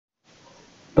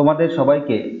তোমাদের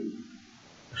সবাইকে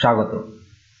স্বাগত।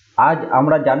 আজ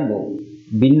আমরা জানব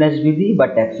বিন্যাসবিধি বা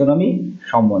ট্যাক্সোনমি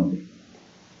সম্বন্ধে।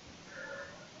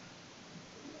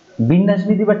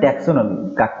 বিন্যাসবিধি বা ট্যাক্সোনমি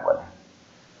কাকে বলে?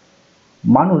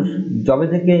 মানুষ যবে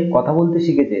থেকে কথা বলতে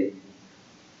শিখেছে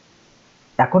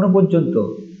এখনো পর্যন্ত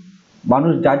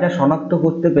মানুষ যা যা শনাক্ত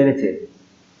করতে পেরেছে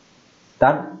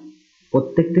তার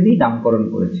প্রত্যেকটিরই নামকরণ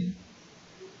করেছে।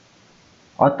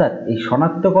 অর্থাৎ এই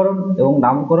শনাক্তকরণ এবং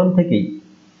নামকরণ থেকেই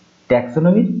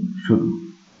ট্যাক্সোনমির শুরু।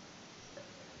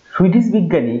 সুইডিশ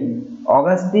বিজ্ঞানী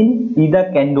অগাস্টিন ইদা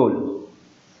ক্যান্ডল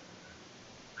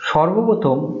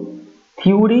সর্বপ্রথম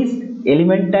থিওরিস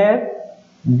এলিমেন্টায়ার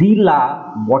দি লা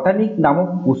বটানিক নামক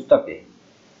পুস্তকে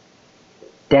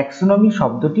ট্যাক্সোনমি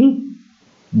শব্দটি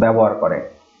ব্যবহার করেন।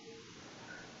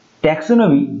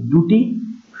 ট্যাক্সোনমি দুটি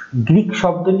গ্রিক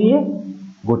শব্দ নিয়ে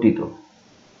গঠিত,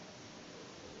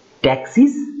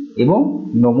 ট্যাক্সিস এবং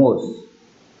নোমোস।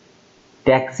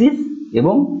 ট্যাক্সিস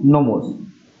এবং নোমোস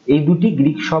এই দুটি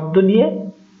গ্রিক শব্দ নিয়ে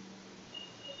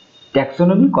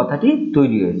ট্যাক্সোনমি কথাটি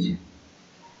তৈরি হয়েছে।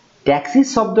 ট্যাক্সিস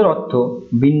শব্দের অর্থ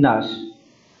বিন্যাস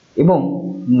এবং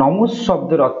নোমোস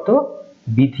শব্দের অর্থ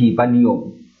বিধি বা নিয়ম।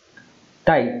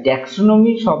 তাই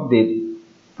ট্যাক্সোনমি শব্দের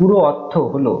পুরো অর্থ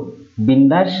হলো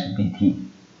বিন্যাস বিধি।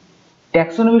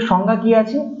 ট্যাক্সোনমির সংজ্ঞা কি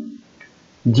আছে?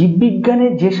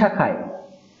 জীববিজ্ঞানের যে শাখায়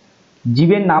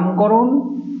জীবের নামকরণ,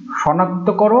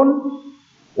 শনাক্তকরণ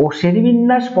ও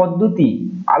শ্রেণীবিন্যাস পদ্ধতি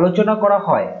আলোচনা করা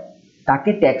হয় তাকে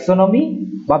ট্যাক্সোনমি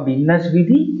বা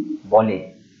বিন্যাসবিধি বলে।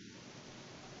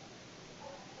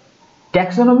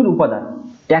 ট্যাক্সোনমির উপাদান।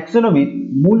 ট্যাক্সোনমির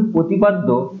মূল প্রতিপাদ্য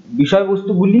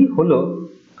বিষয়বস্তুগুলি হলো: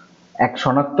 এক,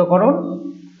 শনাক্তকরণ,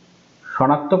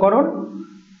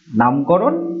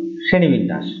 নামকরণ,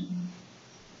 শ্রেণীবিন্যাস।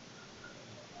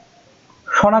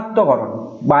 শনাক্তকরণ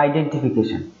বা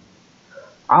আইডেন্টিফিকেশন।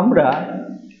 আমরা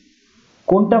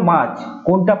কোনটা মাছ,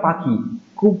 কোনটা পাখি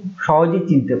খুব সহজে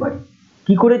চিনতে পারি।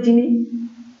 কি করে চিনি?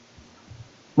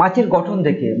 মাছের গঠন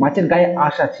দেখে। মাছের গায়ে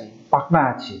আঁশ আছে, পাখনা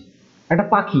আছে। একটা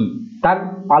পাখি, তার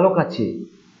পালক আছে,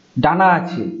 ডানা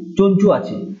আছে, চঞ্চু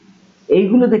আছে।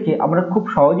 এইগুলো দেখে আমরা খুব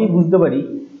সহজেই বুঝতে পারি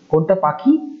কোনটা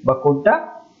পাখি বা কোনটা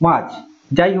মাছ।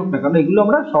 যাই হোক না কেন, এগুলো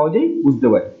আমরা সহজেই বুঝতে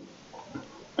পারি।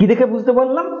 কি দেখে বুঝতে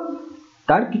পারলাম?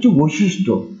 তার কিছু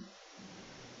বৈশিষ্ট্য,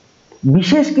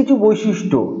 বিশেষ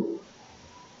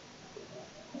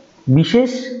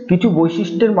কিছু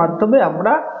বৈশিষ্ট্যের মাধ্যমে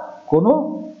আমরা কোনো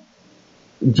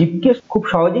জীবকে খুব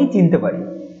সহজেই চিনতে পারি।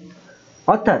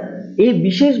 অর্থাৎ এই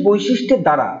বিশেষ বৈশিষ্ট্যের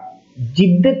দ্বারা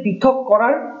জীবদের পৃথক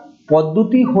করার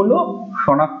পদ্ধতি হলো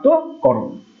শনাক্তকরণ।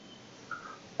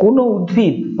 কোনো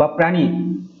উদ্ভিদ বা প্রাণীর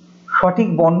সঠিক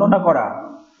বর্ণনা করা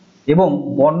এবং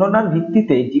বর্ণনার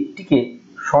ভিত্তিতে জীবটিকে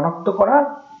শনাক্ত করা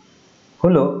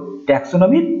হলো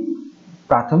ট্যাক্সোনমির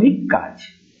প্রাথমিক কাজ।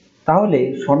 তাহলে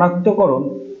শনাক্তকরণ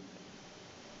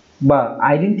বা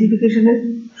আইডেন্টিফিকেশনের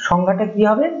সংজ্ঞাটা কি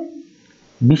হবে?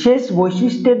 বিশেষ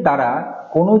বৈশিষ্ট্যের দ্বারা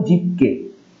কোনো জীবকে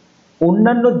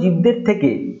অন্যান্য জীবদের থেকে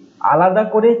আলাদা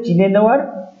করে চিনে নেওয়ার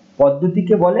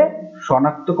পদ্ধতিকে বলে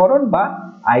শনাক্তকরণ বা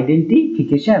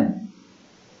আইডেন্টিফিকেশন।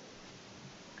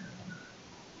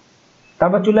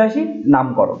 তারপর চলে আসি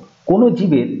নামকরণ। কোনো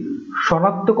জীবের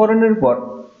শনাক্তকরণের পর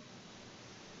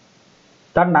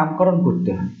তার নামকরণ করতে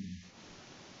হয়,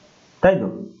 তাই তো?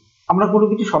 আমরা কোনো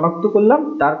কিছু শনাক্ত করলাম,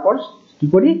 তারপর কি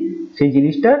করি? সেই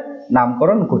জিনিসটার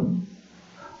নামকরণ করি।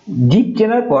 জীব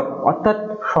চেনার পর অর্থাৎ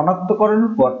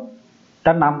শনাক্তকরণের পর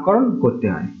তার নামকরণ করতে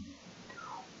হয়।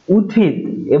 উদ্ভিদ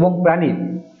এবং প্রাণীর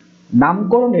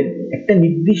নামকরণের একটা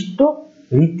নির্দিষ্ট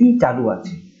রীতি চালু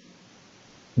আছে।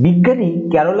 বিজ্ঞানী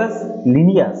ক্যারোলাস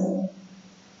লিনিয়াস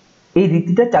এই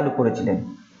রীতিটা চালু করেছিলেন,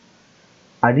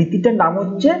 আর রীতিটার নাম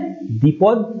হচ্ছে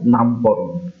দ্বিপদ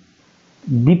নামকরণ।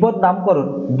 দ্বিপদ নামকরণ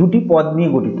দুটি পদ নিয়ে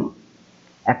গঠিত।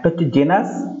 একটা হচ্ছে জেনাস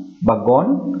বা গণ,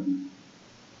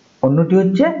 অন্যটি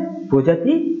হচ্ছে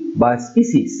প্রজাতি বা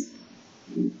স্পিসিস।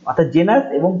 অর্থাৎ জেনাস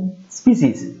এবং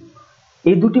স্পিসিস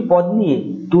এই দুটি পদ নিয়ে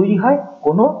তৈরি হয়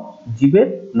কোনো জীবের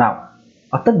নাম,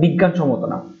 অর্থাৎ বিজ্ঞানসম্মত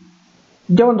নাম।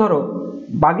 যেমন ধরো,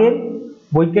 বাঘের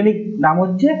বৈজ্ঞানিক নাম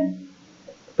হচ্ছে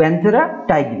প্যান্থেরা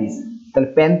টাইগ্রিস। তাহলে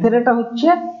প্যান্থেরাটা হচ্ছে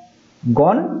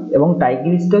গণ এবং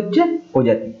টাইগ্রিসটা হচ্ছে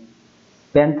প্রজাতি।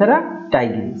 প্যান্থেরা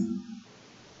টাইগ্রিস,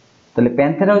 তাহলে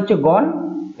প্যান্থেরা হচ্ছে গণ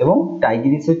এবং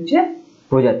টাইগ্রিস হচ্ছে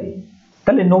প্রজাতি।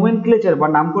 তাহলে নোমেনক্লেচার বা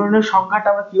নামকরণের সংজ্ঞাটা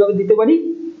আমরা কিভাবে দিতে পারি?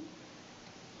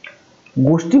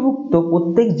 গোষ্ঠীভুক্ত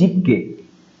প্রত্যেক জীবকে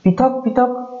পৃথক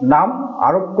পৃথক নাম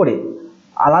আরোপ করে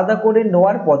আলাদা করে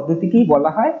নেওয়ার পদ্ধতিকেই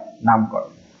বলা হয়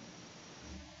নামকরণ।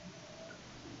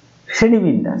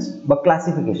 শ্রেণীবিন্যাস বা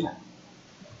ক্লাসিফিকেশন।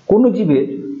 কোনো জীবের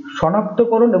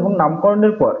শনাক্তকরণ এবং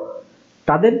নামকরণের পর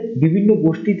তাদের বিভিন্ন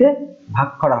গোষ্ঠীতে ভাগ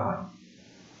করা হয়।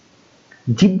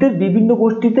 জীবদের বিভিন্ন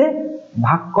গোষ্ঠীতে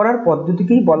ভাগ করার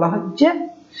পদ্ধতিকেই বলা হচ্ছে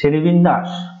শ্রেণীবিন্যাস।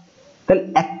 তাহলে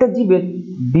একটা জীবের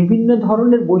বিভিন্ন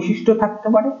ধরনের বৈশিষ্ট্য থাকতে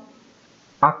পারে,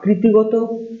 আকৃতিগত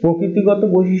প্রকৃতিগত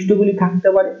বৈশিষ্ট্যগুলি থাকতে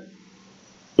পারে,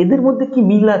 এদের মধ্যে কি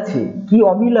মিল আছে কি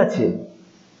অমিল আছে,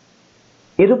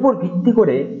 এর উপর ভিত্তি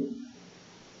করে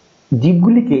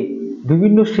জীবগুলিকে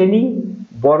বিভিন্ন শ্রেণী,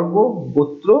 বর্গ,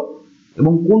 গোত্র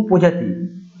এবং কোন প্রজাতি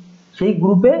সেই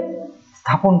গ্রুপে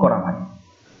স্থাপন করা হয়।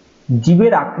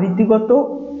 জীবের আকৃতিগত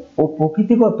ও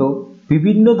প্রকৃতিগত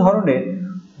বিভিন্ন ধরনের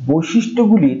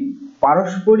বৈশিষ্ট্যগুলির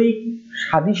পারস্পরিক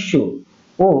সাদৃশ্য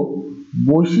ও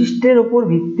বৈশিষ্ট্যের উপর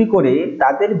ভিত্তি করে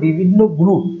তাদের বিভিন্ন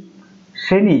গ্রুপ,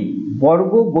 শ্রেণী,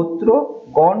 বর্গ, গোত্র,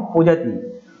 গণ, প্রজাতি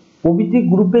প্রভৃতি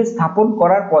গ্রুপে স্থাপন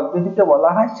করার পদ্ধতিকে বলা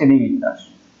হয় শ্রেণীবিন্যাস।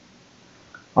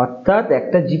 অর্থাৎ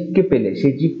একটা জীবকে পেলে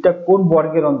সেই জীবটা কোন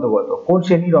বর্গের অন্তর্গত, কোন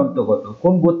শ্রেণীর অন্তর্গত,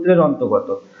 কোন গোত্রের অন্তর্গত,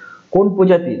 কোন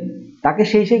প্রজাতির, তাকে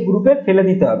সেই সেই গ্রুপে ফেলে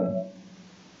দিতে হবে।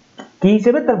 কি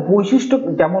হিসেবে? তার বৈশিষ্ট্য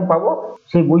যেমন পাবো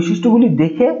সেই বৈশিষ্ট্যগুলি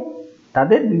দেখে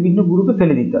তাদের বিভিন্ন গ্রুপে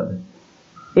ফেলে দিতে হবে।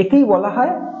 একেই বলা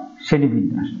হয়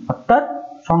শ্রেণীবিন্যাস। অর্থাৎ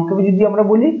সংক্ষেপে যদি আমরা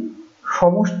বলি,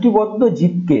 সমষ্টিবদ্ধ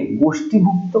জীবকে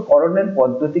গোষ্ঠীভুক্তকরণের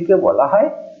পদ্ধতিকে বলা হয়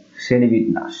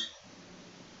শ্রেণীবিন্যাস।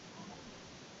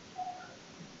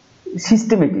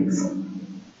 সিস্টেমেটিক্স,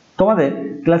 তোমাদের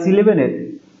ক্লাস 11-এর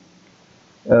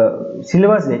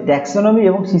সিলেবাসে ট্যাক্সোনমি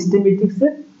এবং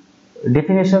সিস্টেমেটিক্সের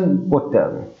ডেফিনেশন করতে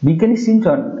হবে। বিজ্ঞানী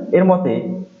সিমসন এর মতে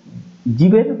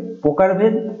জীবের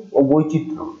প্রকারভেদ ও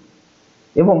বৈচিত্র্য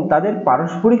এবং তাদের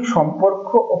পারস্পরিক সম্পর্ক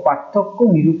ও পার্থক্য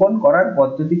নিরূপণ করার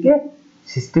পদ্ধতিকে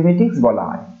সিস্টেমেটিক্স বলা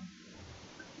হয়।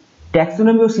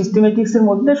 ট্যাক্সোনমি ও সিস্টেমেটিক্সের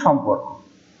মধ্যে সম্পর্ক,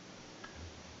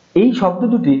 এই শব্দ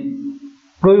দুটির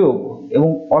প্রয়োগ এবং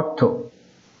অর্থ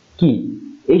কি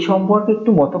এই সম্পর্কে একটু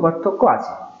মতপার্থক্য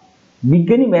আছে।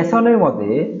 বিজ্ঞানী ম্যাসনের মতে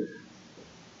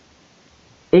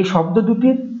এই শব্দ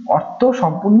দুটির অর্থ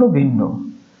সম্পূর্ণ ভিন্ন।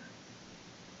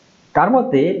 তার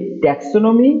মতে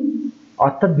ট্যাক্সোনমি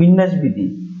অর্থাৎ বিন্যাসবিধি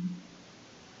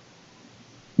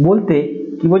বলতে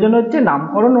কি বোঝানো হচ্ছে?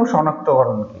 নামকরণ ও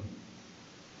শনাক্তকরণকে।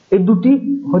 এই দুটি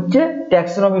হচ্ছে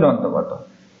ট্যাক্সোনমির অন্তর্গত।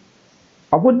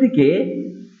 অপরদিকে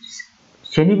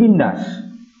শ্রেণীবিন্যাস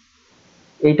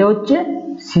এটা হচ্ছে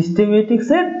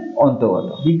সিস্টেমেটিক্সের অন্তর্গত।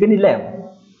 বিজ্ঞানী ল্যাব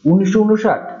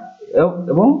 1959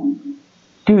 এবং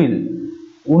টিউইল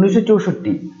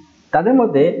 1964 তাদের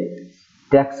মধ্যে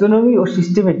ট্যাক্সোনমি ও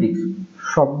সিস্টেমেটিক্স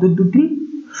শব্দ দুটি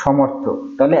সমর্থক।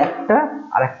 তাহলে একটা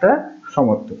আর একটা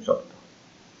সমর্থক শব্দ।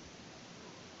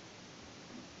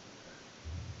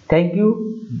 Thank you.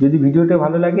 যদি ভিডিওটা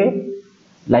ভালো লাগে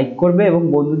লাইক করবে এবং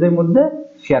বন্ধুদের মধ্যে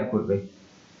শেয়ার করবে।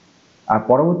 আর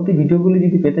পরবর্তী ভিডিওগুলি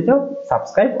যদি পেতে চাও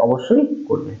সাবস্ক্রাইব অবশ্যই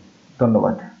করবে।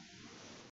 ধন্যবাদ।